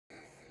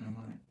And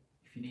I'm like,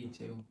 if you need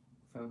to,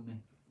 phone me.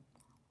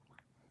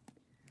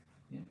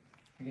 Yeah,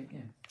 I get, yeah.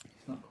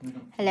 It's not coming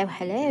up. Hello,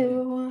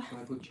 hello. Shall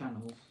I go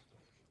channels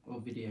or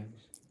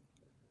videos?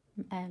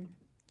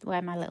 Where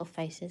are my little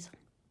faces?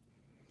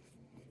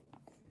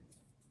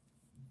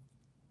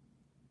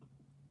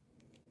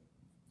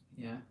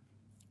 Yeah.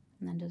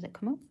 And then does it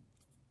come up?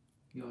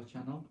 Your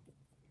channel?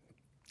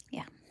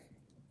 Yeah.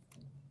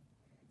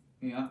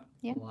 Yeah.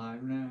 Yeah.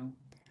 Live now.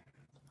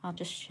 I'll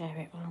just share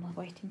it while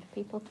we're waiting for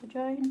people to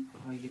join.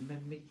 Oh, you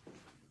made me.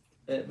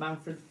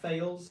 Manfred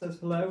Fails says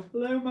hello.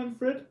 Hello,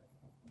 Manfred.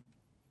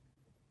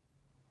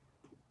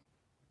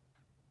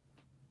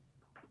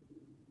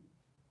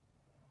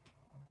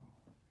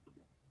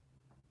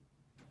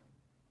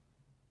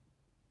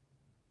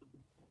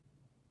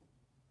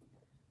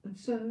 And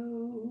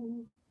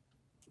so,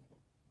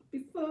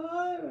 before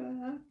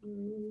I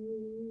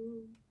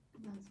go.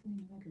 That's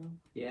in red, love.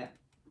 Yeah.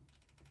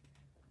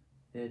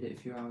 Heard it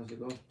a few hours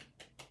ago.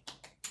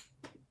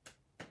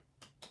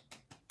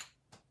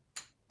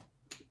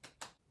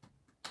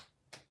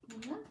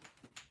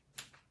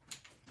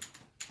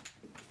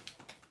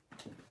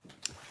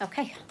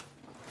 Okay,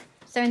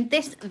 so in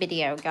this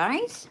video,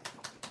 guys,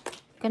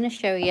 I'm going to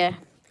show you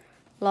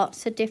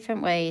lots of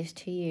different ways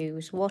to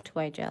use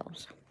waterway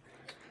gels.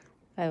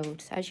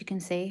 Loads. As you can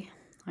see,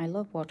 I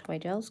love waterway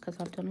gels because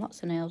I've done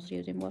lots of nails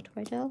using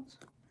waterway gels.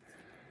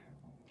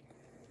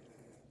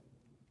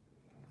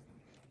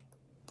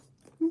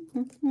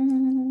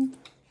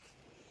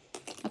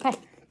 Okay,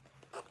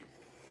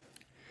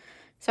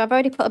 so I've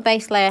already put a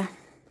base layer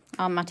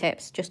on my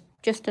tips,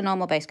 just a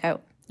normal base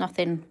coat,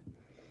 nothing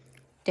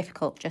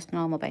difficult, just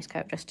normal base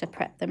coat, just to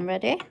prep them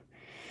ready.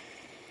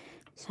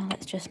 So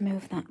let's just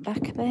move that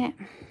back a bit.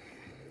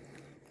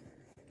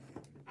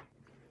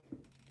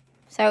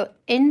 So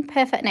in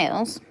Perfect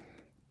Nails,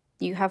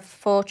 you have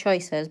 4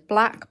 choices: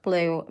 black,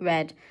 blue,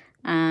 red,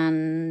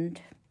 and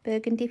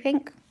burgundy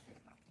pink.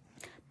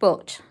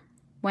 But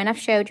when I've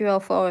showed you all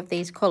 4 of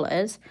these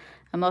colours,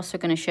 I'm also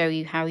going to show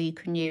you how you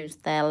can use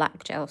their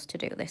lac gels to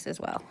do this as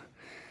well.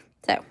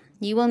 So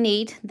you will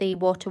need the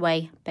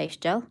Waterway base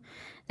gel.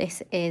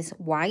 This is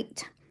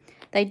white.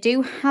 They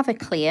do have a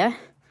clear,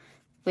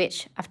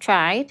 which I've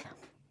tried,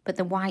 but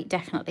the white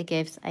definitely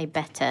gives a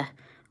better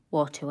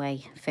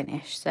Waterway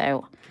finish.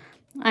 So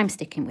I'm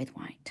sticking with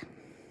white.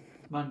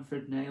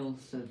 Manfred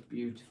Nails says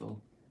beautiful.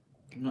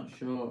 I'm not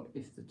sure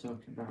if they're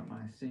talking about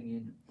my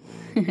singing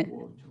or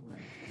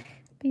waterway.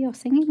 But you're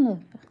singing,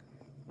 love.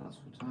 That's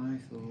what I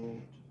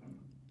thought.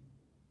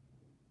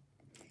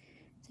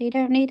 So you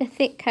don't need a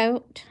thick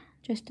coat,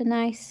 just a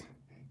nice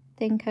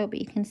thin coat, but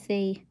you can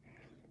see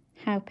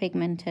how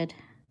pigmented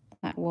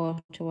that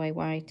waterway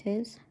white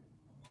is.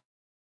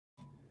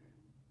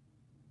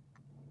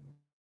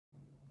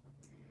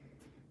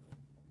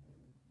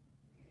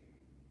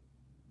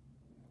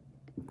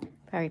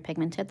 Very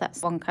pigmented.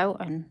 That's 1 coat,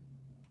 and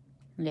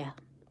yeah,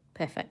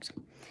 perfect.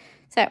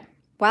 So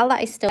while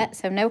that is still wet,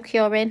 so no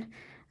curing,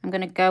 I'm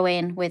going to go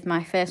in with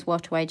my first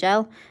waterway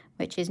gel,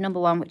 which is number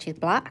 1, which is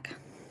black.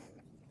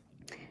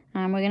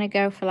 And we're going to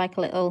go for like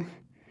a little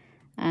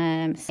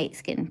slate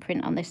skin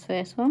print on this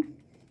first one.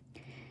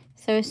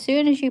 So as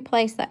soon as you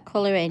place that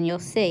colour in, you'll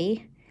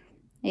see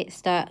it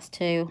starts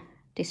to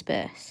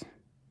disperse.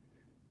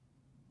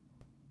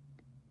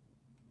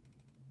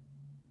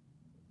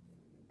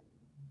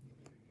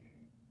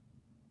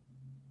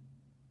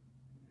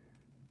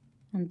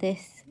 And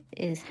this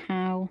is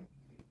how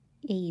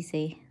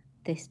easy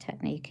this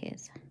technique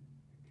is.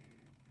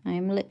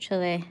 I'm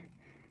literally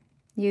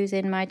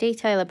using my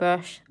detailer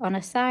brush on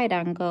a side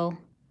angle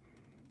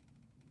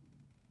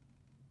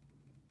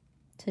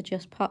to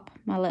just pop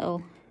my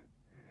little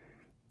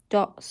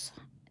dots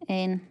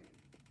in.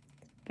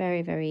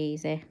 Very, very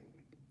easy.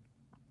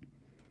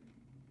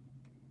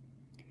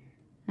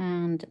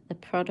 And the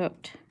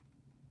product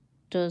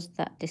does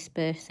that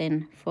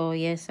dispersing for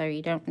you, so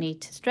you don't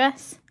need to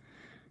stress.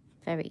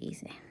 Very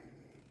easy.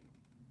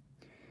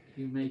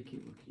 You make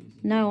it look easy.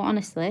 No,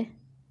 honestly,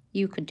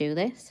 you could do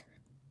this.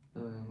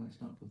 Let's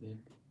not go there.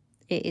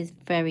 It is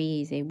very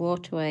easy.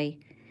 Waterway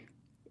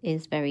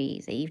is very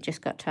easy. You've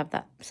just got to have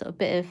that sort of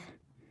bit of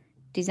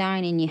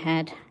design in your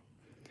head.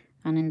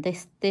 And in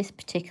this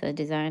particular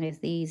design is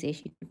the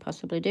easiest you could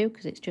possibly do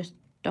because it's just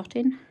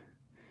dotting.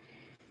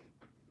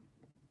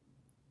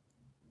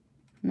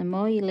 And the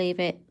more you leave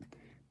it,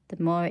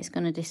 the more it's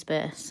going to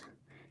disperse.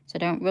 So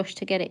don't rush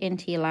to get it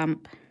into your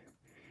lamp.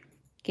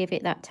 Give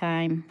it that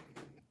time.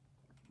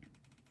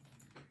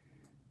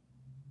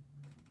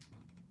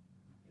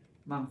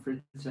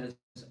 Manfred says,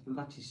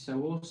 that is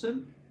so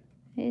awesome.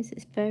 It is,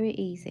 it's very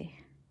easy,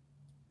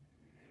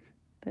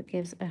 but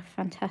gives a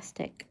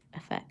fantastic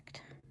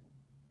effect.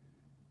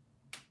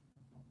 I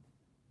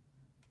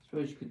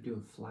suppose you could do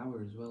a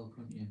flower as well,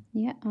 couldn't you?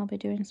 Yeah, I'll be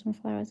doing some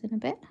flowers in a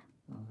bit.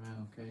 Alright,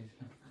 okay.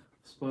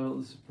 Spoil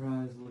the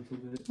surprise a little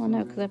bit. Well,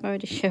 no, because I've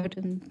already showed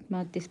them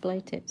my display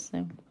tips,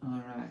 so.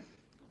 Alright.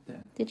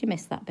 Did you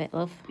miss that bit,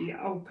 love? Yeah,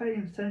 I was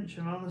paying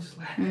attention,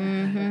 honestly.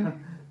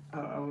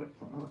 I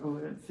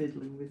weren't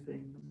fiddling with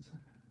things.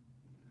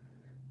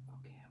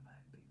 Okay, I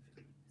might be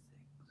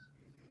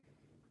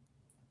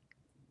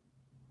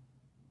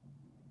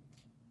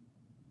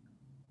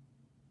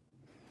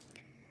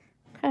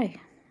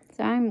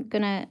So I'm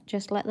going to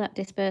just let that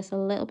disperse a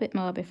little bit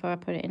more before I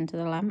put it into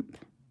the lamp.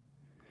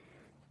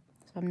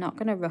 So I'm not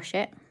going to rush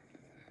it.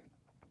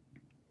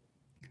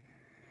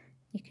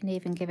 You can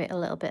even give it a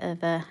little bit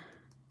of a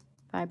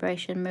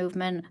vibration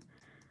movement.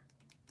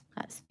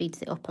 That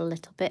speeds it up a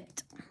little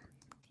bit.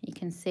 You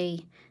can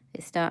see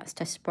it starts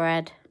to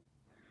spread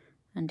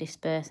and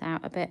disperse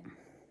out a bit.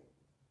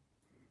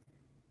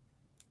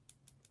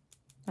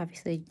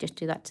 Obviously, just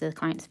do that to the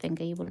client's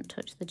finger, you wouldn't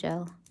touch the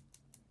gel.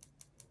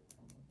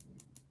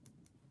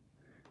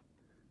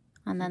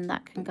 And then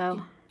that can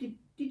go Did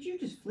you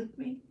just flick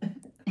me?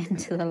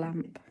 into the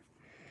lamp.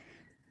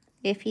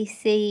 If you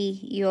see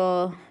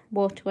your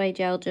waterway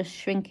gel just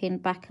shrinking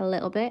back a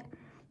little bit,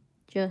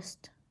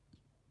 just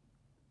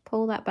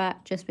pull that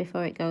back just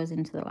before it goes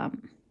into the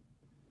lamp.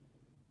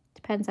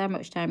 Depends how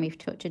much time you've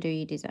took to do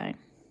your design.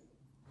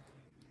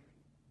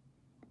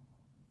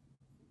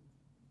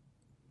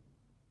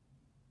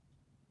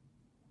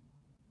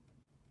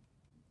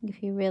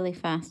 If you're really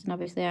fast, and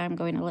obviously I'm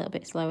going a little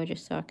bit slower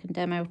just so I can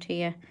demo to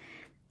you,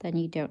 then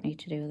you don't need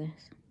to do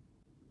this.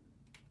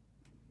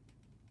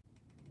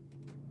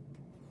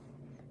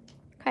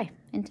 Okay,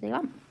 into the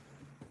lamp.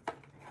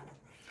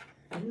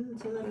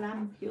 Into the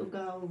lamp you'll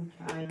go,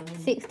 child.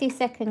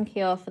 60-second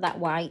cure for that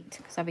white,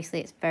 because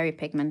obviously it's very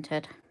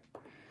pigmented.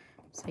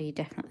 So you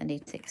definitely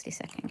need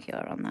 60-second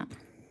cure on that.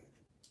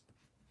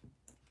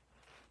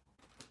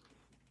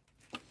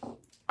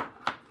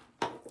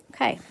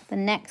 Okay, the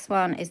next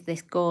one is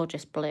this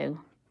gorgeous blue.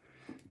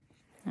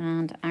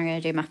 And I'm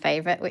going to do my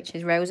favourite, which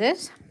is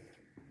roses.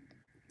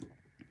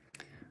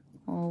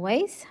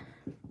 Always.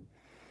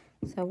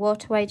 So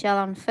waterway gel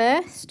on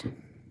first.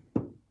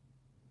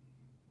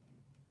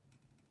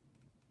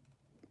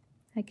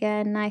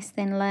 Again, nice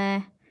thin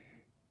layer.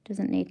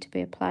 Doesn't need to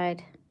be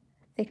applied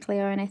thickly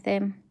or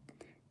anything,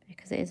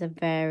 because it is a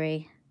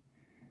very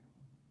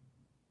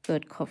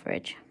good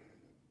coverage.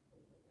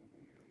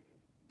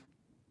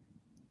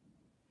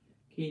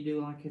 Can you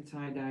do like a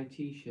tie-dye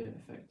t-shirt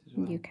effect as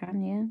well? You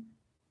can, yeah.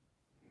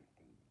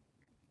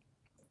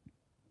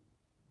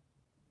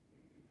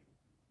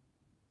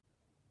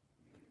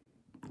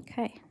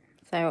 Okay,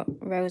 so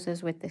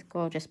roses with this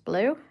gorgeous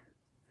blue.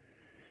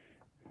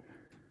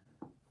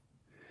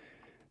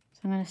 So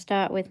I'm going to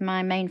start with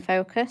my main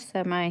focus,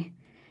 so my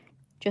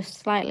just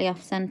slightly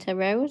off-center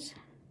rose.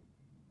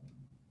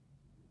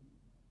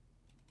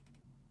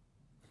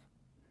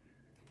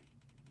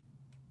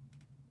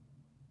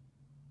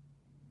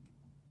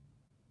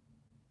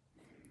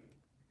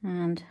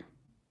 And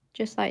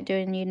just like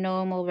doing your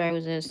normal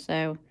roses,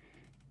 so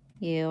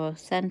your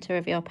center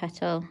of your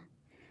petal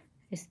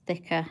is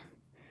thicker,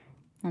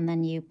 and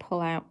then you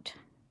pull out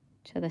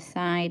to the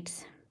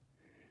sides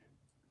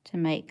to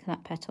make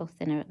that petal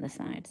thinner at the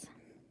sides.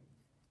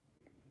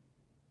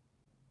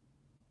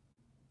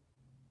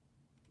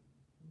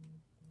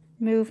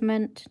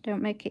 Movement,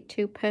 don't make it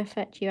too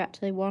perfect. You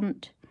actually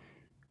want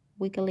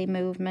wiggly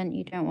movement.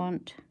 You don't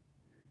want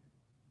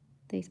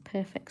these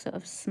perfect sort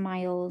of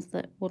smiles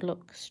that would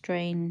look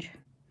strange.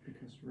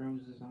 Because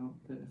roses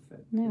aren't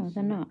perfect. No,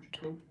 they're not.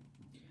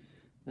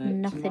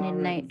 Nothing Tamara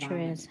in nature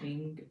Van is.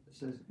 Ing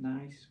says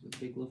nice with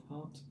big love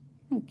heart.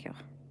 Thank you.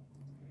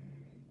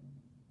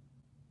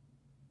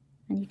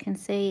 And you can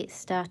see it's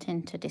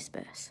starting to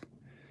disperse.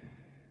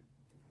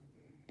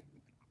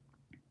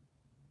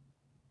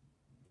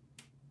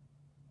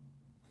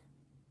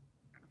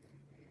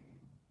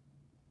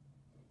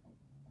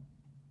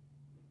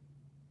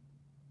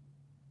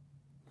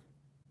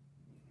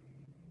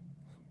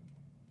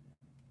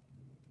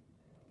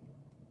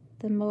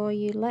 The more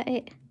you let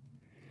it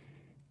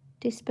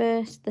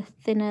disperse, the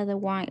thinner the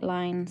white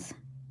lines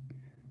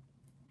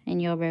in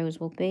your rose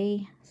will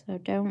be. So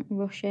don't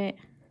rush it.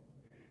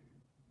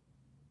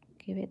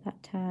 Give it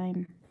that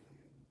time.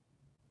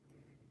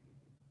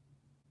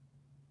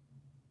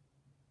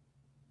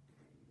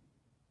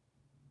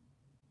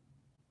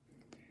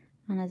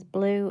 And as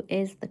blue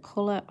is the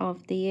colour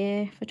of the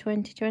year for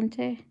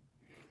 2020,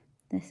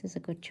 this is a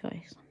good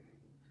choice.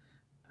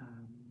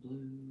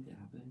 Blue,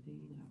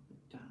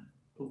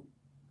 oh.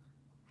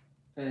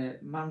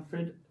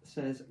 Manfred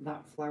says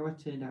that flower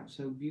turned out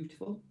so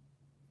beautiful.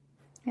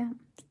 Yeah,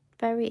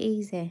 very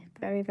easy,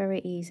 very, very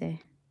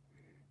easy.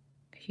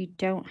 Because you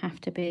don't have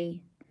to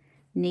be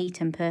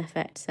neat and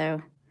perfect.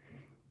 So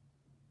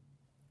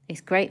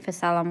it's great for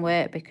salon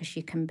work because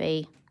you can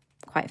be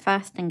quite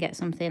fast and get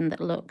something that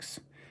looks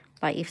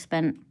like you've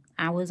spent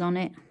hours on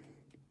it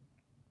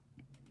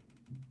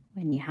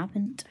when you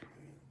haven't.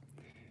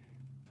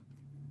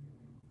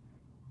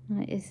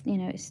 And it is, you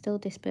know, it's still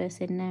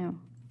dispersing now.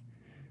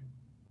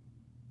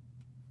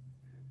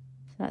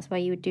 So that's why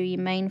you would do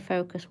your main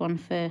focus one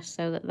first,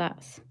 so that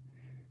that's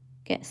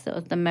gets sort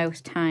of the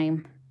most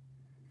time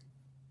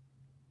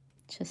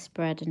to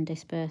spread and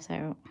disperse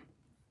out.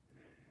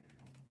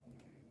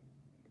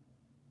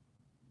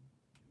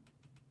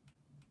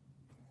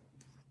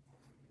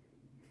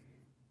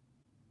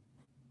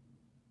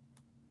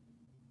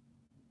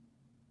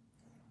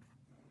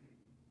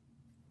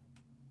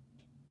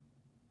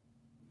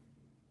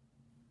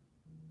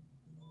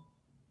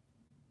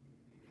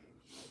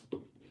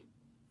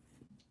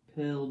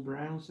 Pearl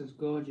Brown says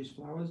gorgeous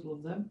flowers,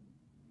 love them.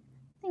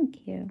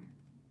 Thank you.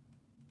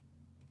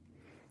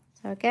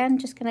 So again,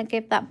 just going to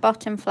give that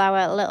bottom flower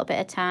a little bit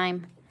of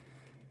time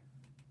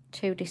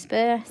to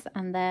disperse,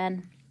 and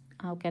then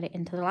I'll get it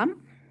into the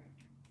lamp.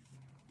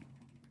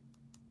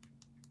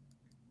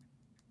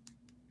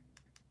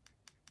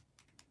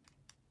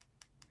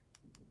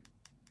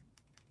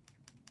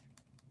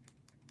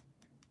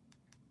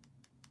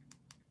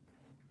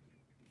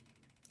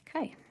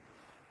 Okay.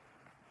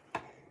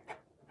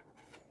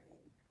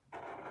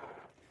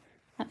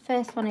 That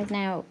first one is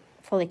now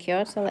fully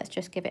cured, so let's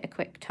just give it a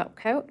quick top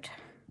coat.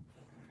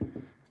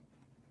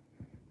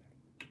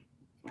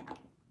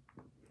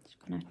 Just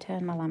going to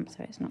turn my lamp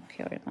so it's not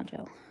curing my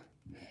gel.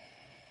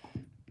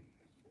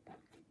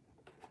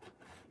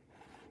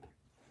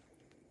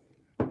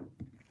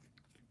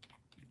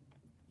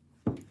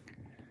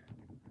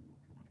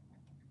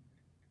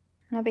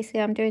 And obviously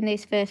I'm doing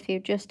these first few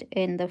just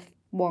in the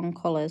one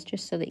colours,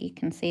 just so that you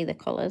can see the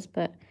colours,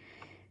 but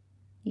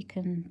you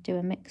can do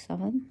a mix of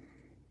them.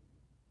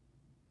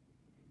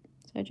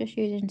 So just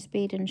using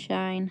Speed and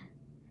Shine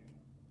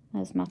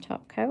as my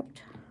top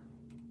coat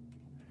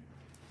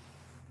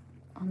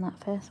on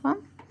that first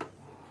one.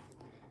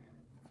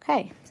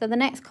 Okay, so the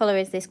next colour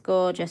is this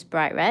gorgeous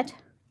bright red.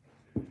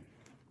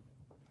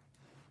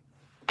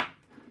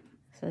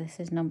 So this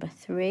is number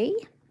 3.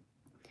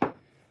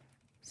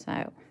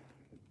 So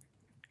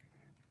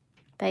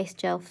base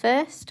gel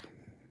first,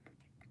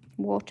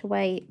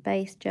 waterway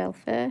base gel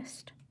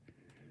first.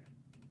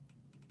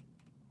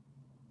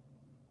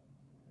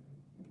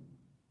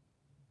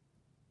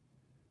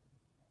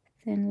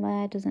 Thin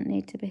layer, doesn't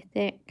need to be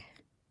thick.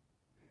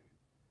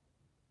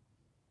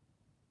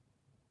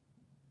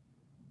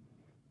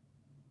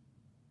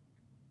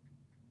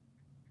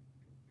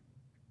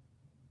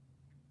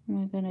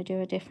 We're going to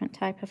do a different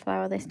type of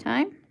flower this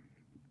time.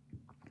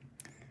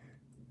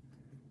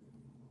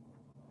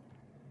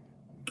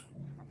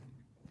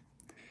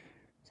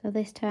 So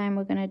this time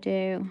we're going to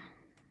do,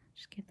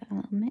 just give that a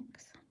little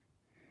mix.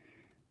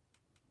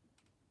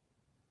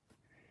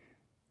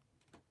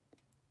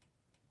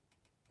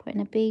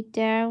 Putting a bead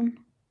down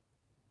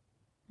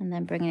and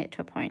then bringing it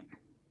to a point.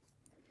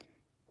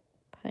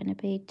 Putting a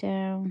bead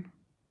down,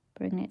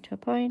 bringing it to a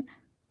point.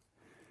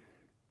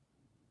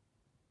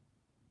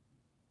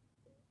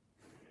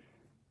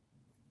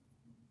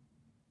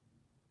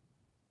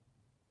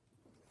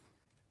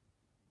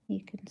 You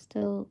can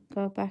still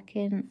go back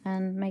in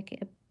and make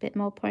it a bit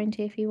more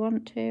pointy if you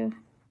want to,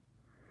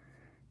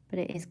 but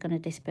it is going to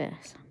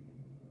disperse.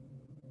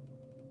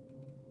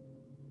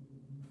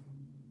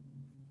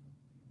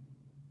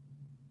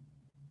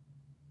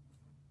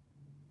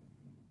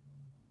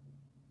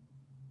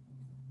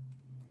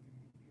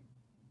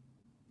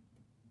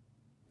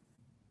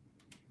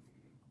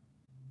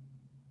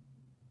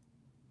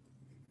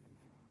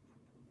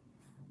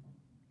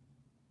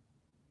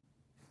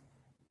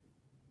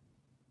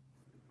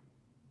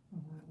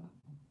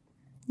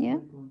 Yeah?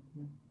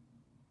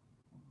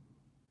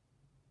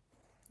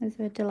 Is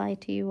there a delay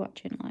to you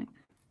watching, like?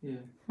 Yeah.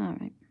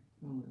 Alright.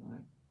 Only like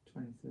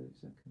 20, 30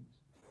 seconds.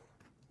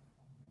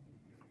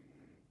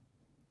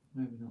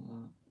 Maybe not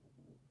that.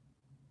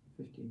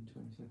 15,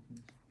 20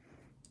 seconds.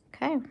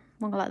 Okay,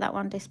 we'll let that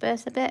one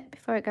disperse a bit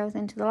before it goes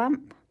into the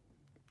lamp.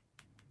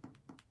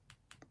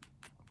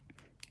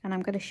 And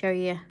I'm going to show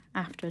you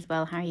after as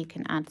well how you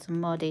can add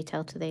some more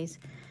detail to these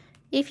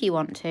if you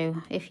want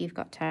to, if you've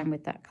got time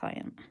with that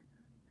client.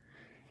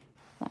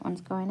 That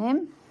one's going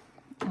in,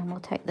 and we'll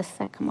take the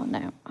second one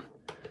out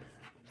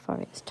for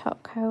its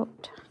top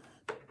coat.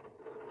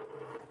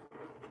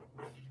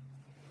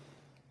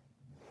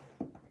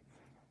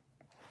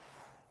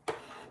 So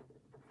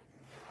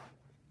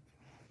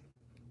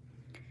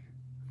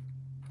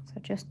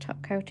just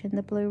top coating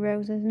the blue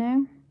roses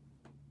now.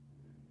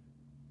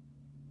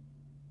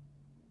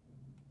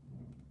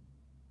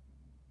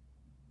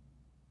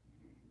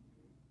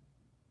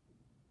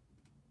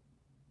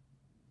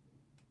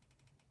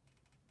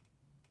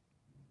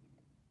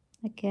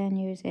 Again,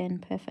 using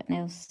Perfect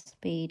Nails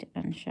Speed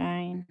and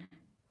Shine.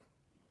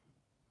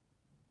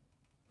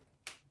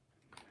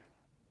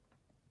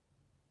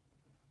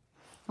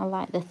 I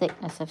like the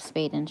thickness of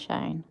Speed and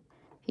Shine.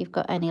 If you've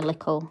got any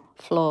little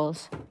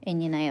flaws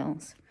in your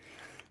nails,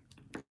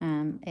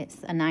 it's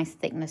a nice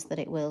thickness that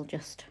it will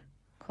just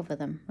cover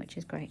them, which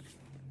is great.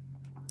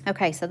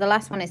 Okay, so the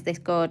last one is this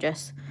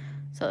gorgeous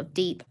sort of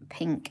deep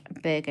pink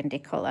burgundy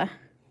colour.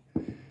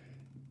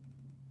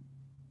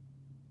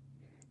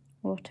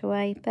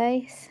 Waterway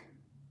base.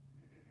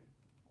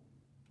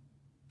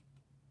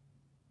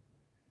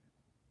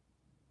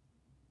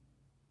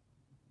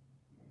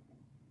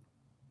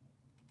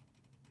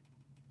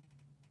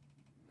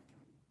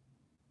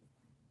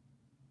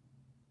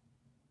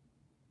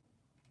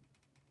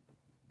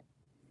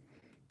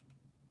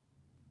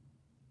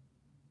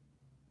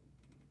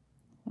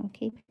 I'll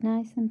keep it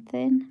nice and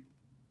thin.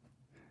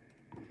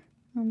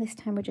 And this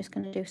time we're just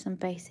going to do some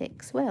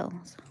basic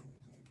swirls.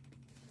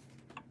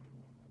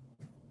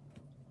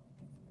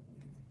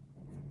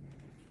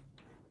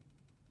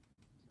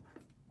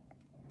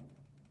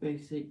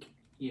 Basic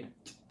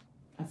yet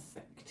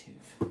effective.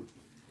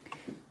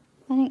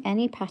 I think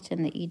any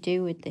pattern that you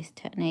do with this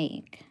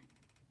technique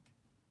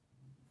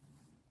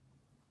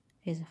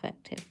is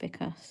effective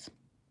because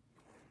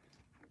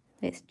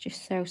it's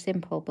just so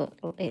simple, but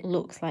it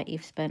looks like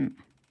you've spent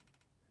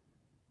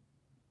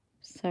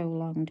so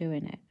long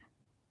doing it.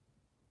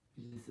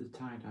 Is this the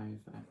tie-dye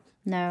effect?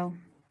 No.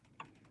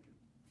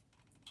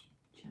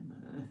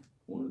 Gemma,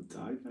 what a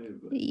tie-dye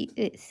effect.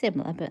 It's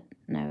similar, but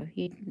no,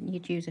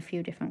 you'd use a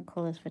few different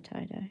colours for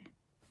tie-dye.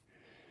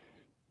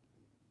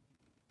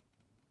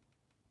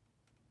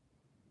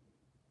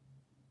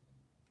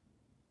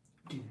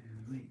 Do it,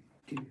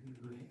 do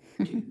it,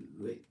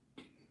 do it.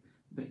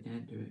 But you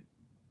can't do it.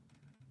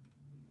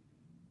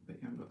 But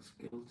you haven't got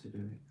skill to do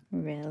it.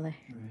 Really?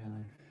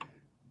 Really.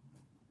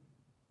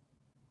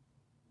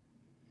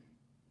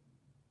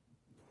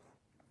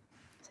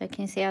 So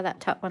can you see how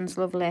that top one's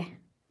lovely?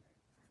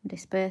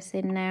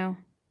 Dispersing now.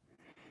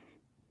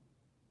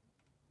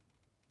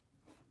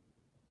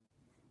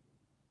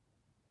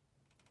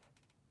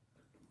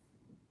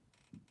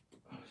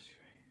 Oh,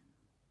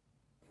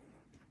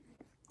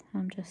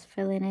 I'm just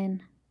filling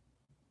in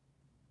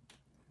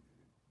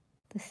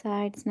the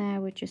sides now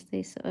with just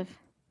these sort of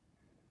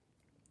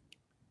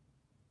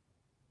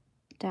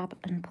dab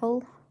and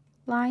pull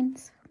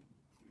lines.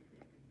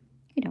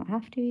 You don't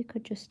have to, you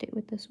could just stick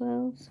with the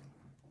swirls.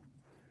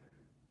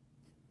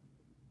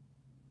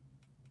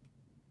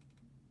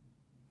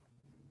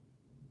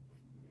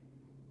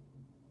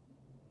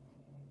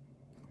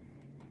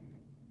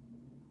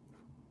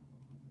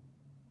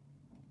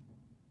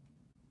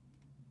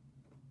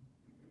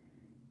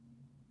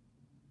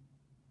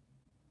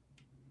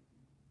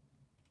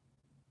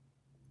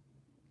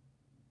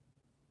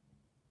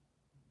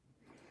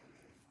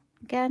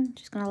 Again,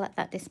 just going to let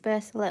that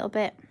disperse a little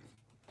bit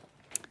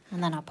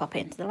and then I'll pop it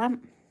into the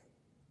lamp.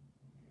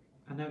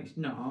 I know it's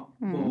not,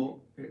 but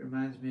it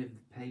reminds me of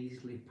the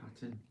paisley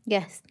pattern.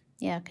 Yes,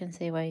 yeah, I can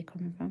see where you're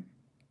coming from.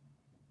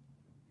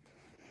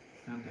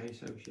 And I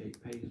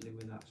associate paisley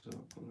with that sort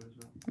of colour as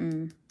well.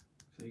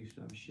 So I used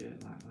to have a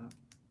shirt like that.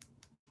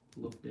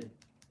 Loved it.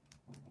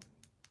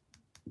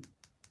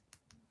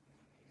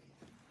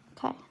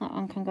 Okay, that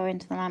one can go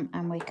into the lamp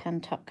and we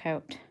can top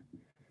coat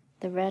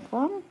the red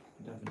one.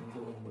 I'd have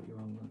another one, but you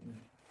won't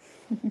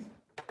let me.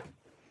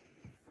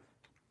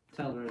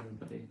 Tell her,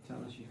 everybody.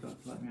 Tell her she's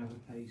got to let me have a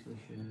paisley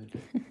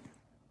shirt.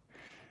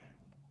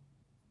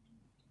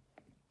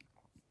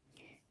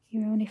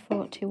 You're only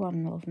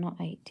 41, love, not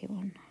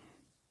 81.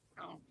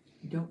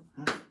 You don't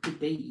have to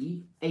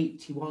be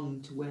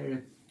 81 to wear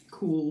a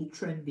cool,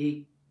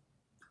 trendy,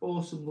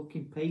 awesome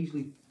looking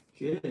paisley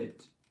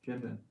shirt,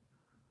 Gemma.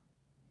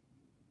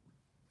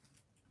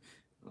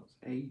 That's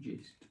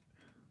ageist.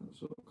 That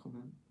sort of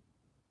comment.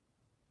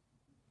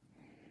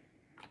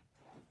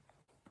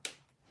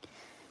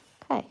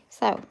 Okay,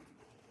 so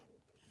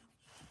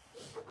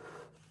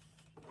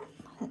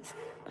let's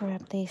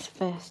grab these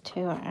first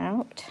two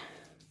out.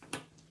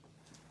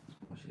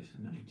 Watch this,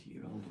 a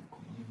 90-year-old will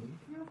come on and go,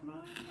 "You have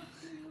mine."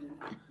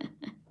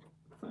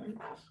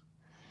 Thanks.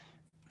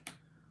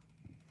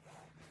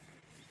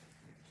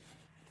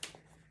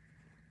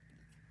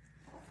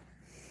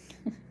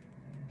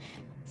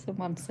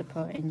 Someone's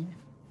supporting you.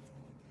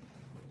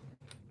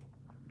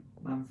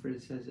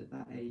 Manfred says at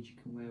that age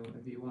you can wear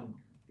whatever you want.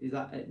 Is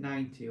that at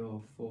 90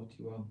 or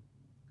 41?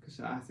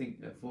 Because I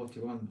think at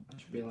 41 I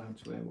should be allowed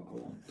to wear what I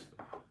want.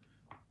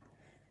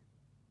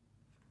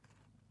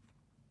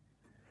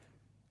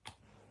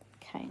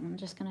 Okay, I'm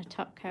just going to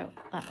top coat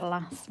that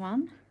last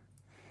one.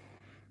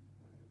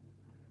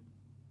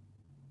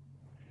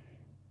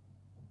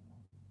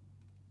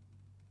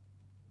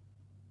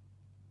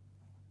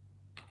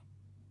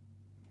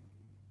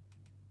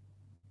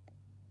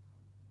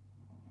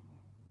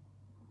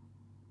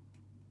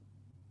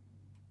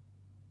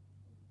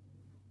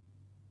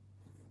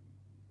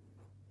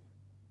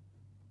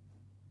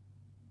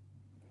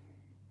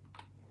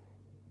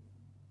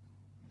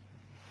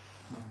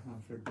 Oh,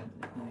 Manfred bent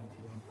at 91.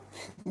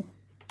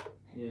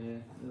 Yeah,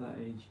 at that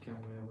age you can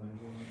wear whatever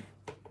you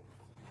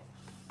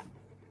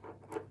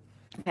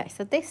want. Okay,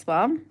 so this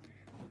one,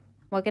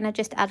 we're going to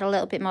just add a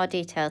little bit more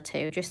detail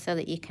to, just so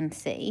that you can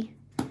see.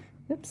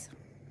 Oops.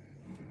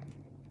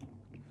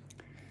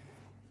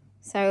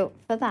 So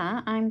for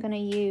that, I'm going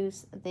to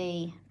use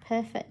the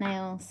Perfect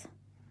Nails,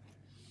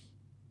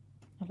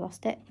 I've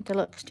lost it,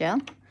 Deluxe Gel,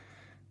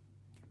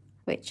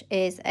 which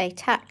is a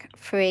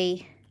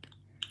tack-free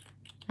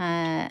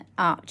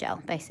art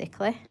gel,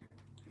 basically.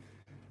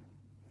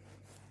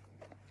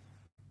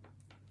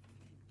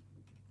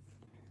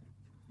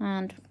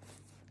 And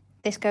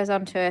this goes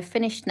on to a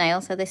finished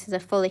nail, so this is a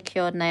fully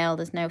cured nail,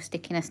 there's no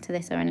stickiness to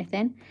this or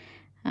anything.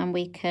 And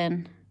we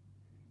can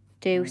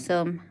do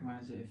some... Why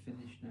is it a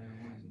finished nail?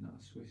 Why is it not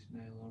a Swiss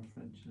nail or a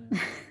French nail?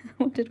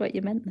 I wondered what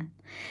you meant then.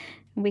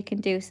 We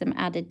can do some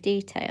added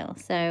detail,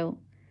 so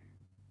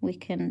we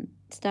can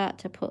start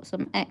to put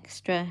some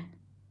extra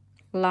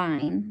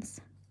lines.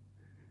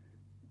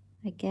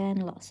 Again,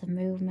 lots of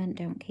movement,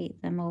 don't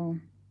keep them all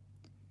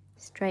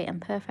straight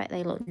and perfect.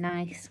 They look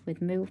nice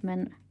with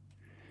movement.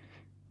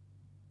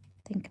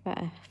 Think about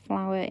a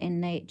flower in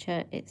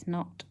nature. It's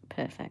not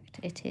perfect.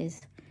 It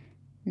is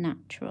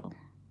natural.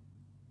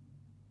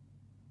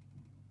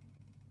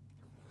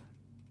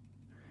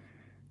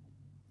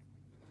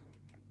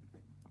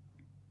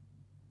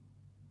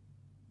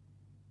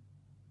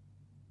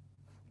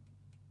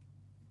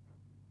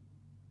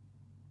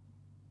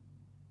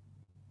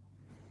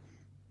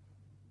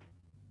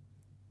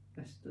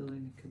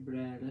 Estelina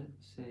Cabrera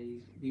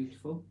says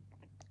beautiful.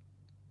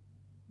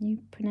 You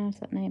pronounce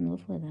that name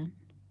lovely then.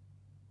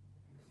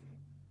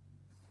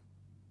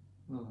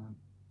 Well,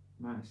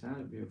 might have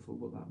sounded beautiful,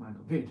 but that might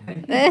not be a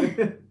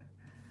name.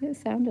 It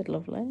sounded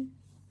lovely.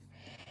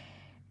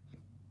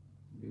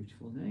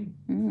 Beautiful name.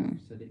 Mm.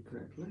 I've said it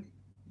correctly,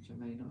 which I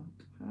may not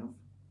have.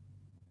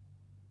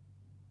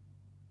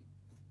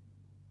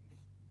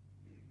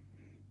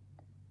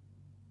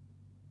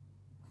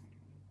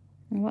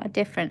 And what a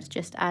difference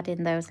just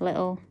adding those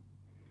little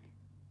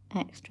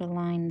extra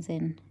lines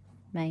in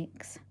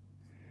makes.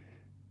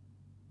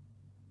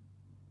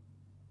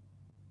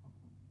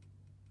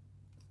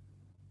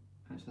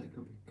 Actually, it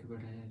could be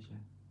Cabrera.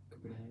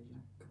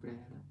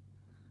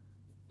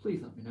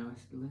 Please let me know,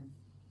 Estelina.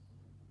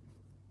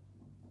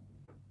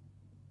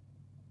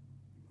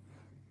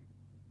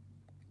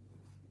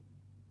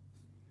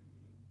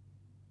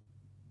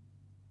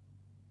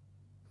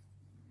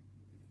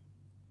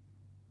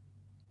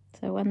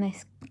 So when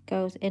this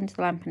goes into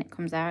the lamp and it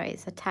comes out,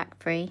 it's attack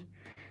free.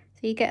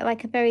 So you get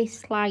like a very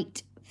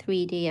slight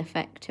 3D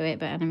effect to it,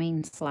 but I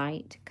mean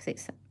slight because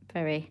it's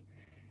very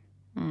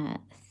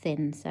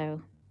thin,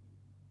 so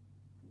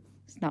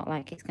it's not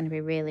like it's going to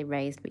be really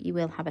raised, but you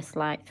will have a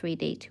slight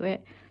 3D to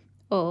it.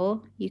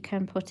 Or you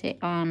can put it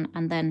on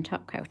and then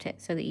top coat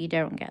it so that you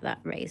don't get that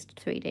raised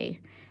 3D.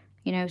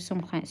 You know,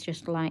 some clients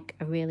just like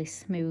a really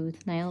smooth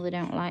nail. They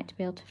don't like to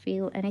be able to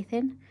feel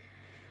anything.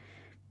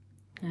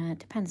 It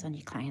depends on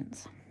your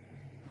clients.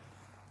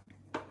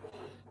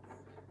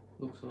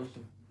 Looks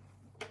awesome.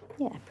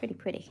 Yeah,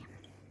 pretty.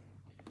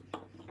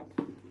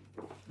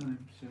 I'm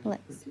so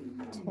Let's pretty. take...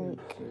 I'm so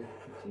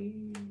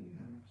pretty.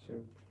 I'm so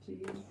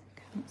pretty.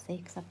 Can't see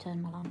because I've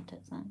turned my lamp to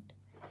the side.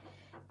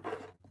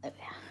 There we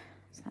are.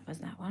 So that was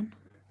that one.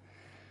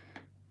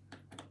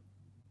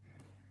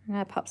 I'm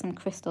going to pop some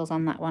crystals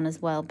on that one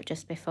as well, but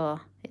just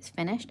before it's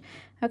finished.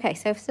 Okay,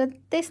 so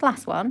this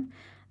last one,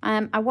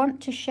 I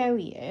want to show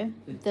you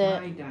the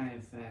tie-dye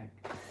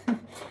effect.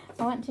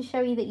 I want to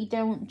show you that you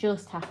don't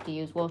just have to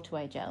use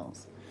waterway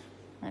gels.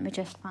 Let me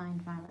just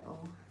find my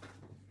little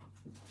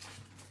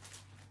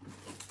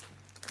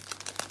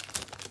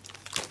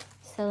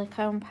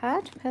silicone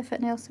pad,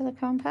 Perfect Nail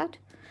silicone pad.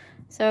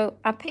 So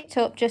I picked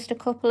up just a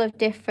couple of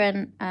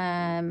different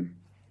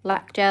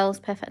lac gels,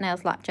 Perfect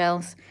Nails lac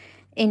gels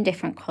in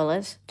different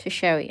colours to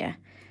show you.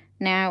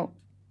 Now,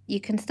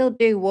 you can still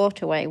do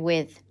waterway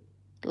with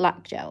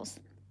lac gels.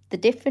 The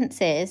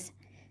difference is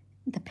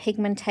the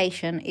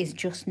pigmentation is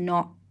just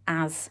not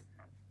as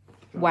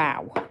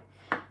wow.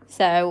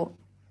 So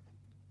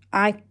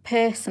I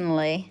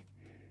personally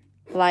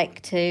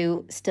like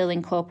to still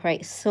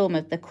incorporate some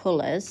of the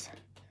colours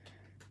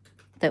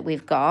that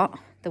we've got,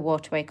 the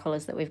waterway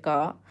colours that we've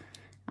got,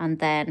 and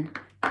then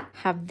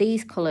have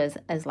these colours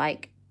as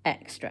like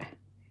extra,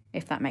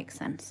 if that makes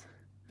sense,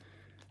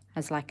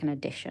 as like an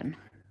addition.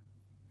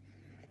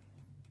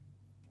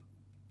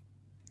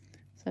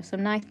 So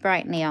some nice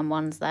bright neon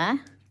ones there.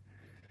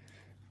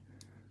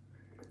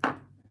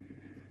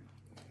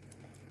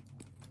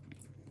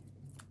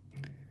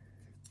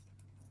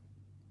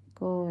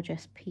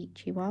 Gorgeous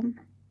peachy one.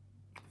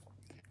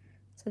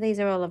 So these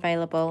are all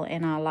available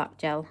in our lac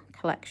gel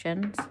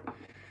collections.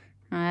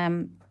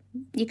 You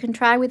can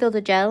try with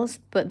other gels,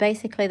 but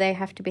basically they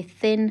have to be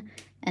thin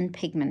and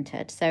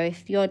pigmented. So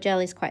if your gel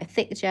is quite a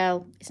thick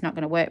gel, it's not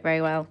going to work very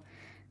well.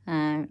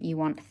 You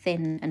want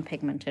thin and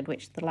pigmented,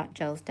 which the lac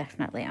gels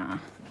definitely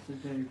are. It's a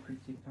very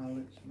pretty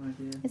palette, my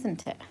dear.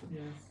 Isn't it?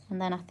 Yes.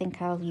 And then I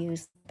think I'll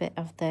use a bit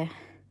of the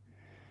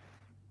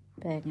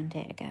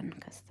burgundy again,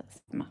 because that's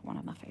one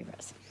of my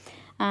favourites.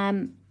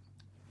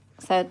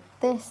 So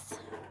this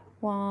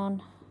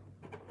one,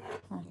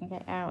 I can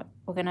get out.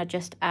 We're going to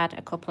just add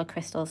a couple of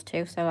crystals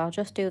too, so I'll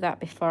just do that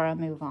before I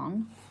move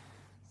on.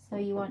 So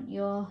you want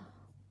your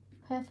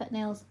Perfect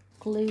Nails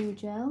glue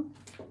gel.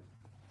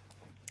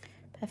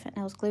 Perfect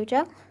Nails glue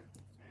gel.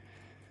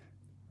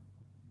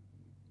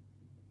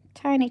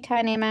 Tiny,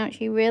 tiny amounts.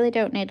 You really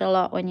don't need a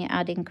lot when you're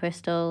adding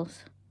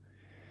crystals.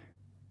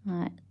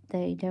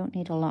 They don't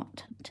need a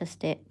lot to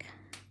stick.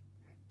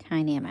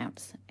 Tiny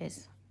amounts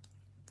is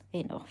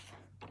enough.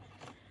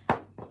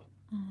 Don't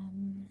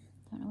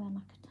know where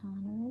my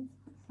katana is.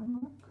 Let's have a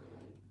look.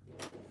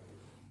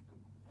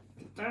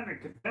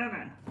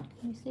 Katana.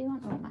 Can you see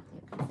one? Oh,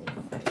 Matthew can see one.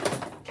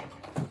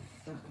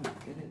 I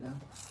can't get it though.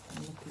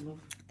 I'm lucky, love.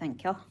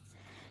 Thank you.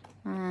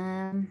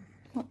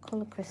 What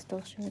colour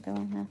crystal should we go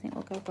on? I think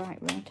we'll go bright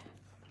red.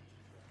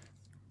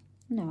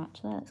 No,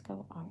 actually, let's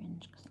go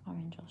orange, because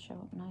orange will show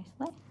up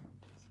nicely.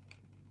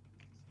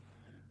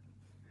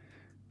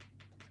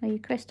 Well, your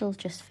crystals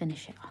just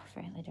finish it off,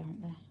 really,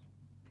 don't they?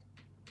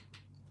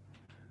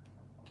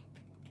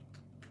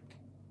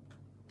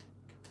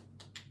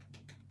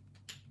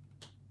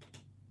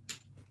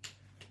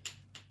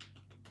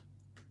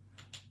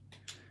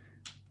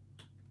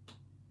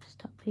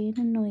 Stop being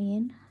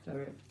annoying.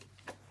 Sorry.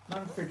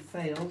 Manfred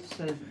Fails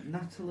says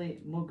Natalie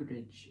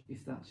Muggeridge,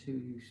 if that's who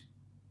you...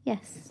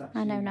 Yes, if that's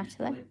I know who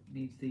Natalie.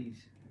 needs these.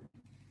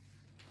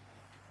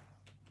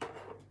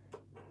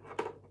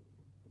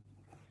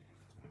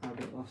 I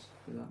get lost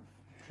with that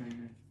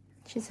trainer.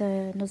 She's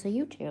another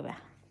YouTuber.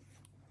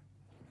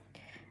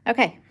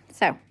 Okay,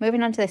 so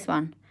moving on to this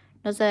one.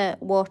 Another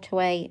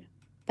waterway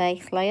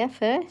base layer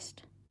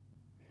first.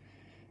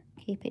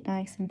 Keep it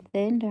nice and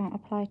thin, don't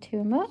apply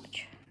too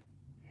much.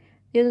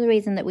 The other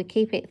reason that we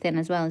keep it thin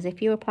as well is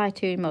if you apply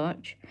too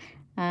much,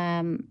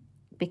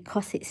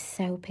 because it's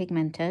so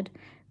pigmented,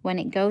 when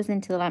it goes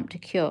into the lamp to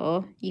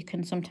cure, you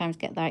can sometimes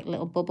get like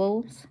little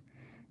bubbles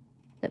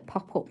that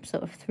pop up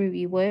sort of through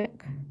your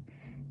work.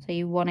 So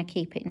you want to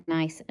keep it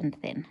nice and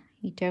thin.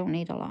 You don't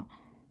need a lot.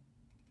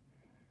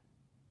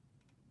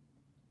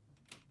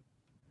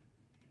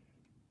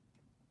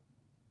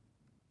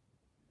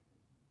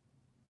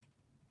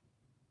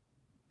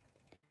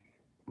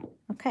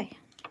 Okay.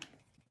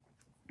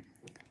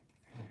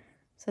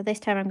 So this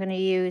time I'm going to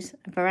use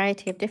a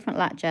variety of different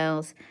lac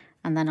gels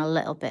and then a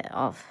little bit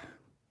of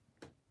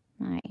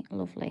my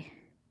lovely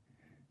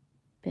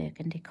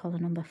burgundy colour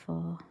number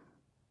 4.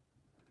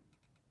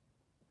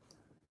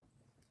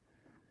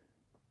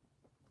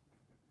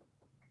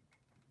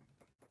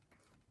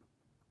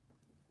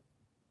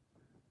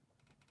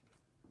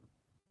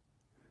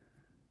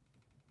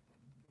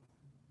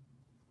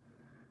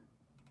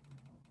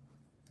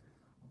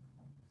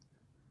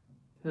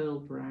 Pearl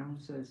Brown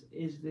says,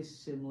 is this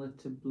similar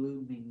to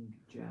Blooming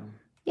Gel?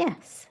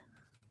 Yes.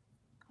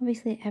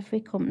 Obviously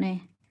every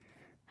company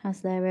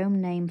has their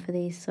own name for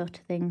these sort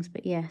of things,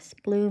 but yes,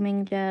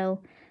 Blooming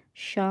Gel,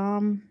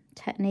 Charm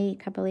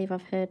Technique, I believe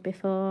I've heard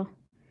before.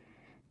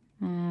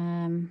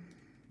 There's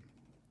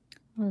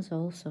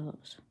all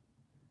sorts.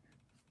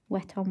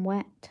 Wet on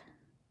Wet.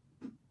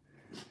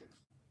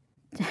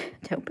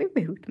 Don't be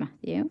rude,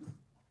 Matthew.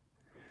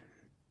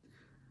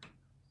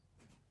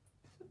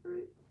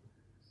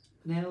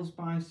 Nails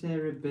by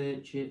Sarah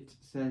Birchett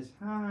says,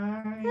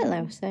 hi.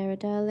 Hello, Sarah,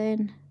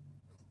 darling.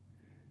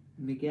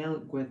 Miguel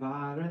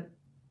Guevara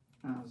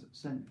has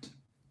sent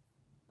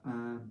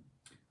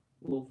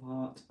love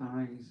heart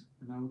eyes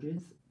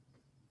emojis.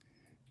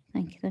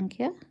 Thank you, thank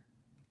you.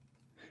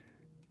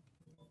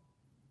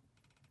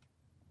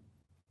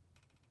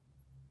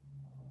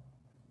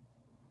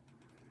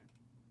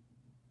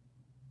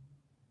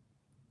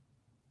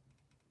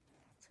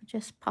 So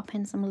just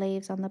popping some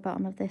leaves on the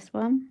bottom of this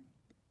one.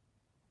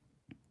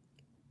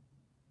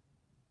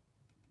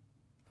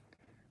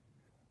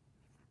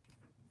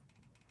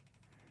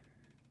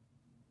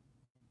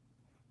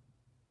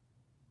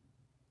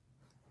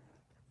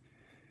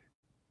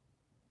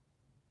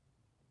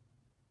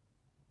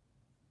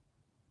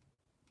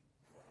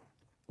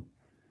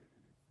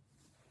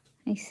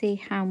 You see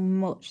how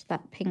much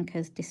that pink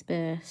has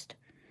dispersed.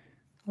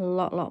 A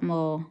lot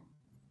more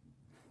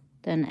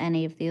than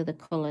any of the other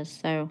colours.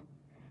 So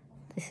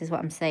this is what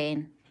I'm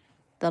saying.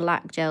 The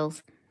lac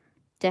gels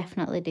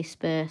definitely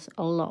disperse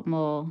a lot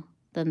more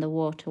than the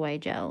waterway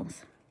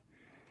gels.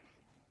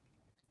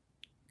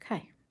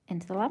 Okay,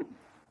 into the lamp.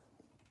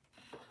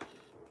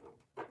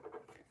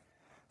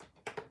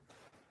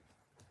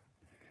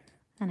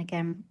 And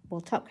again,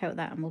 we'll top coat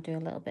that and we'll do a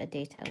little bit of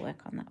detail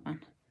work on that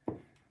one.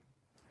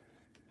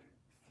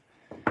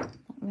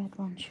 Red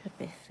one should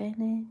be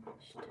finished.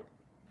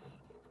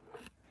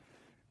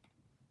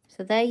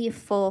 So there are your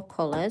 4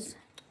 colours.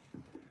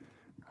 I'm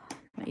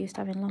not used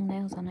to having long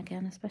nails on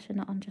again, especially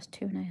not on just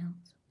 2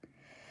 nails.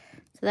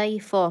 So there are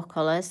your 4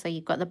 colours. So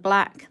you've got the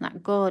black,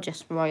 that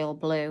gorgeous royal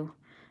blue,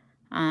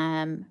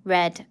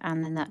 red,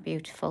 and then that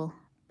beautiful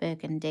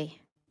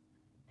burgundy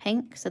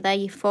pink. So there are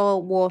your 4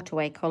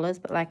 waterway colours,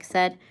 but like I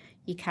said,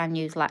 you can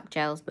use lac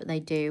gels, but they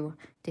do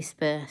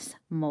disperse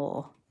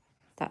more.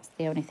 That's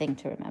the only thing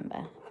to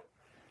remember.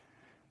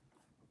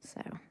 So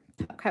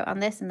top coat on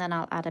this and then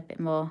I'll add a bit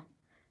more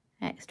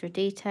extra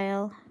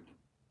detail.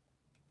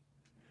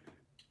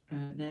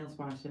 Nails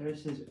by Sarah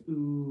says,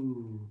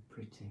 ooh,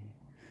 pretty.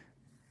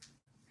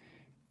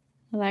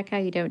 I like how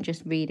you don't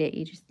just read it,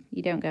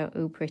 you don't go,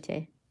 ooh,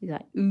 pretty. You're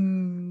like,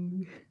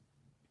 ooh.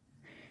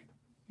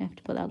 You have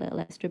to put that little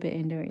extra bit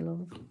in, don't you,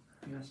 love?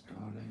 Yes,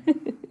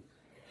 darling.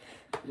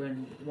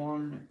 When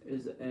one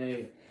is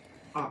a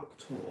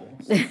actor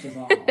such as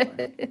I,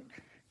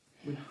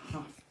 we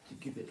have to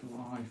give it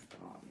life,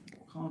 darling. We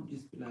can't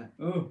just be like,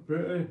 oh,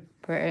 pretty.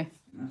 Pretty.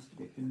 It has to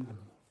be, ooh,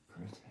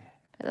 pretty.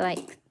 But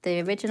like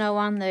the original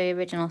one, the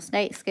original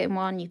snakeskin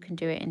one, you can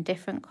do it in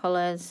different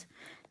colours.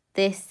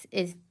 This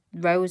is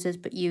roses,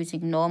 but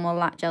using normal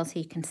lac gel, so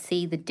you can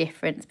see the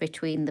difference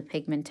between the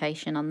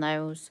pigmentation on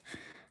those.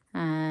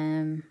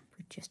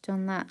 We've just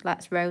done that.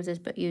 That's roses,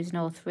 but using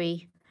all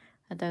 3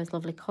 of those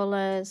lovely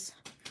colours.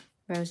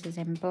 Roses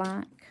in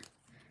black.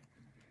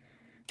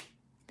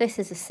 This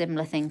is a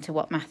similar thing to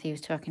what Matthew was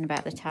talking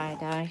about, the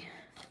tie-dye.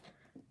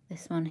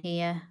 This one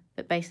here.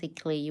 But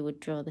basically you would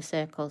draw the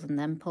circles and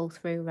then pull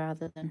through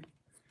rather than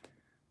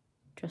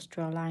just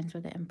draw lines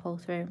with it and pull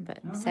through. But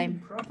same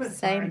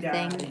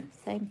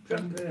thing.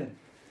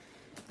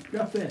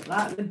 Drop it.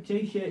 Like them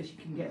t-shirts you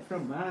can get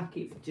from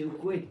market for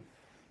 £2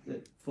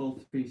 that fall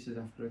to pieces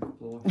after a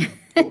couple of washes.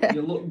 But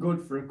you look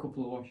good for a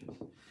couple of washes.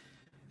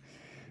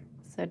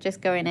 So just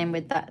going in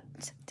with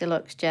that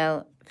deluxe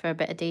gel for a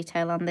bit of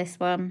detail on this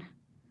one.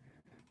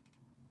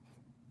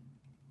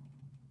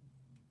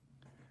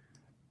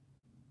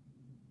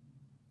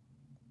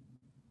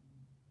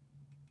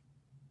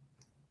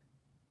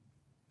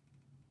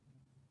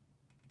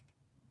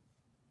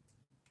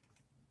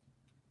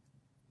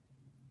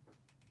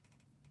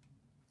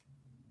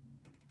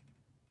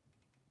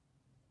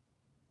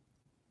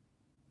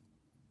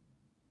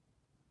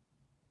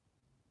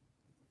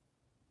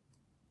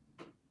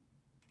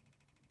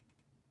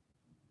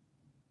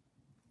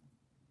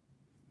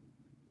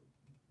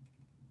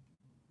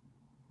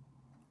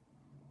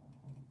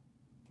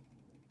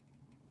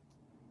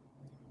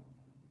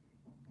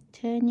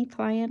 Turn your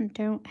client,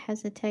 don't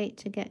hesitate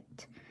to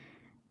get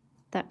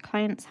that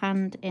client's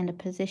hand in a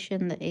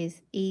position that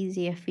is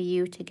easier for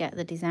you to get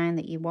the design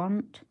that you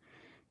want.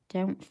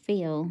 Don't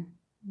feel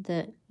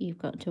that you've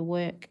got to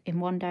work in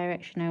one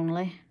direction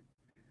only.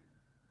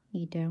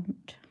 You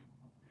don't.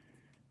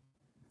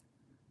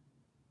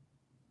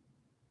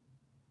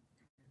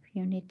 If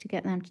you need to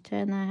get them to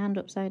turn their hand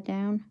upside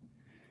down,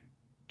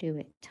 do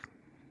it.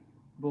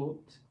 But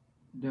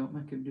don't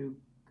make them do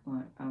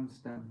like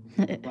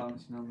handstands,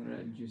 balancing on their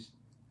head, just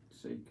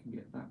so you can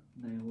get that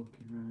nail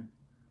looking right.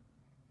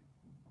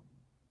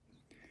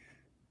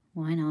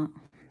 Why not?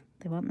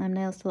 They want them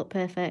nails to look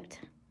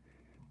perfect.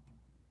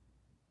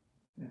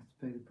 You have to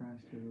pay the price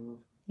for the love.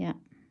 Yeah.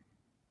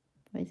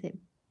 What is it?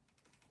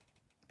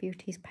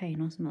 Beauty's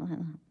pain or something like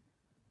that?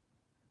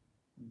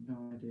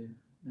 No idea.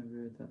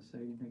 Never heard that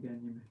saying.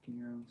 Again, you're making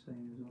your own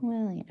saying as well.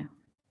 Well, you know.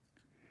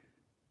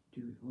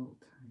 Do it all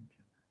the time,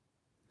 Gemma.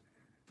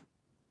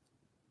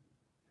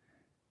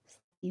 It's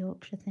the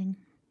Yorkshire thing.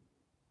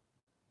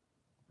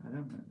 I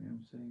don't make my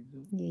own sayings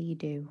up. Yeah, you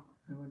do.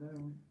 No, I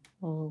don't.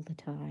 All the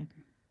time.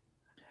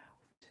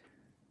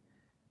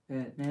 I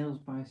don't. Nails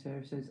by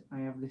Sarah says, I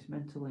have this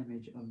mental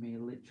image of me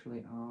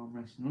literally arm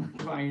wrestling a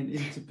client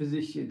into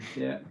position.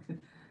 Yeah,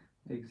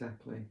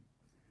 exactly.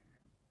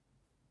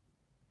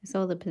 It's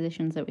all the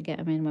positions that we get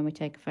them in when we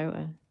take a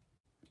photo.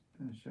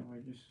 Shall we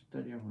just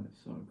steady on with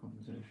this sort of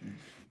conversation?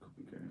 Could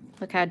be going on.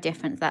 Look how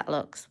different that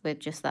looks with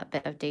just that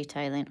bit of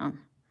detailing on.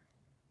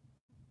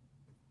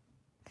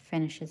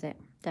 Finishes it.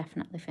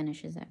 Definitely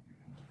finishes it.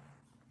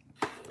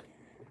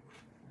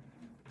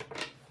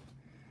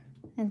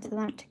 Into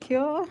that to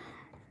cure.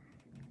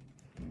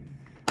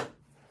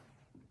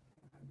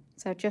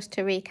 So just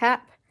to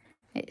recap,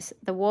 it's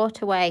the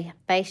Waterway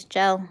base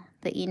gel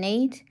that you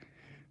need.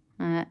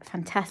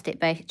 Fantastic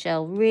base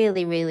gel,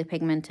 really, really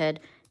pigmented.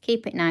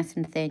 Keep it nice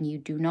and thin. You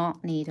do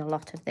not need a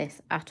lot of this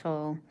at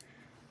all.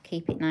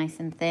 Keep it nice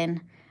and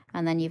thin.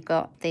 And then you've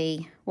got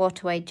the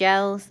Waterway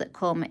gels that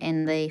come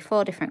in the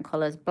 4 different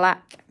colours,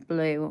 black,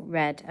 blue,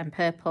 red and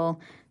purple.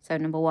 So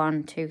number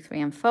 1, 2, 3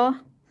 and 4.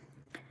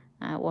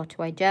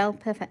 Waterway gel,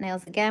 perfect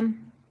nails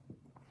again.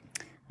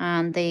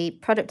 And the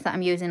product that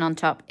I'm using on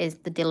top is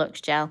the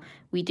deluxe gel.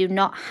 We do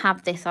not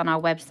have this on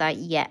our website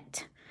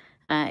yet.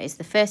 It's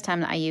the first time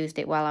that I used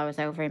it while I was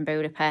over in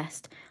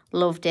Budapest.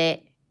 Loved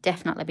it.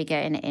 Definitely be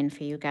getting it in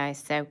for you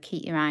guys. So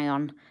keep your eye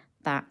on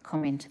that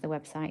coming to the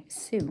website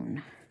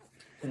soon.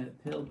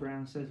 Pearl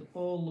Brown says,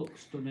 all look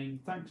stunning.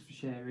 Thanks for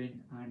sharing.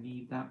 I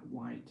need that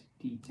white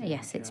detail.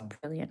 Yes, gel. it's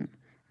brilliant.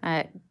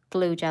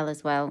 Glue gel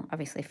as well,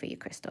 obviously for your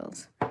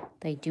crystals.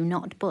 They do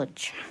not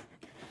budge.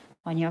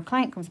 When your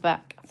client comes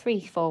back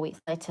 3-4 weeks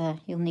later,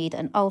 you'll need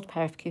an old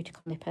pair of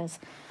cuticle nippers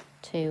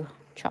to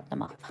chop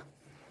them off.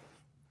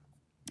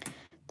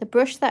 The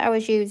brush that I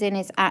was using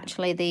is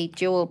actually the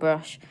dual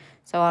brush.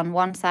 So on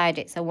one side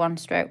it's a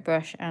 1-stroke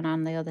brush and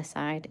on the other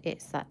side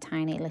it's that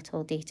tiny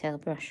little detail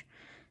brush.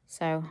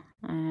 So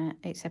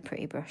it's a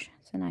pretty brush.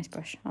 It's a nice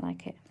brush. I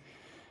like it.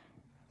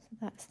 So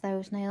that's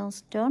those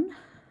nails done.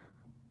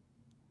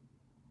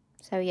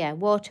 So yeah,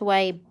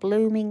 Waterway,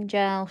 blooming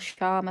gel,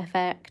 charm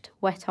effect,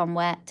 wet on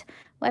wet,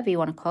 whatever you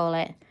want to call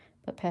it.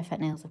 But Perfect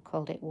Nails have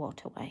called it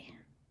Waterway,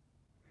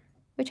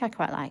 which I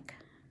quite like.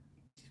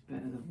 It's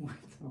better than wet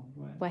on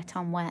wet. Wet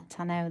on wet.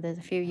 I know there's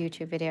a few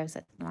YouTube videos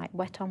that like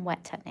wet on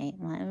wet technique.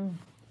 I'm like, ooh.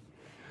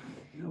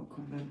 No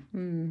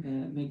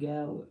comment.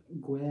 Miguel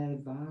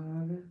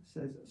Guevara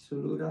says,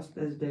 saludos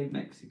desde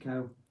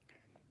Mexico.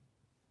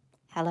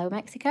 Hello,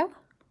 Mexico?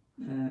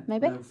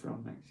 Maybe? Hello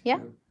from Mexico. Yeah.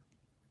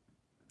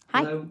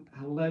 Hi.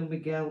 Hello,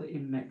 Miguel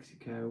in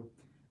Mexico,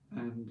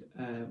 and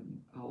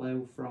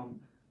hello from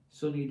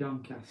sunny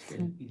Doncaster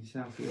in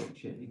South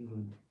Yorkshire,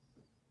 England.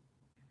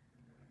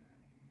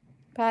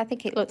 But I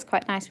think it looks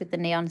quite nice with the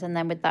neons and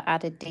then with that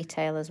added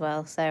detail as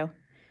well. So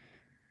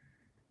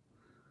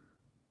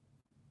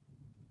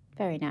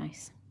very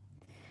nice.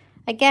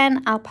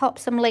 Again, I'll pop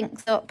some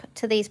links up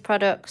to these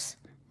products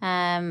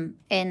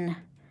in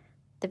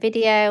the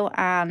video,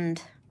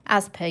 and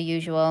as per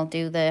usual,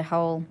 do the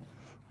whole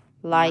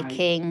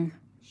liking,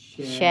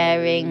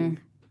 sharing,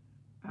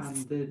 and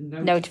the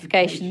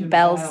notification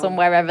bell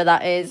somewhere, wherever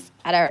that is.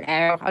 I don't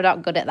know. I'm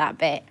not good at that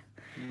bit.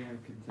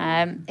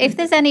 If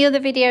there's any other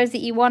videos that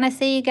you want to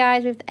see,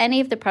 guys, with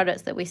any of the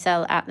products that we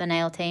sell at The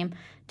Nail Team,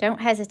 don't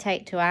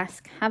hesitate to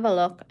ask. Have a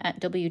look at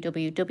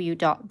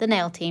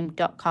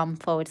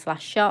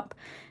www.thenailteam.com/shop.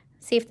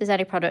 See if there's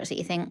any products that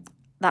you think,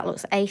 that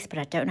looks ace, but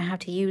I don't know how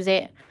to use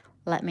it.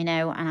 Let me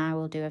know and I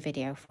will do a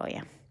video for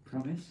you.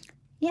 Promise?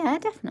 Yeah,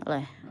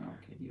 definitely.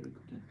 Okay, you're a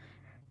good one.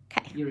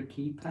 Okay. You're a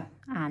keeper.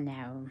 I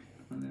know.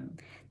 I know.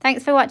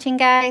 Thanks for watching,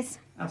 guys.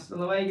 Hasta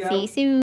luego. See you soon.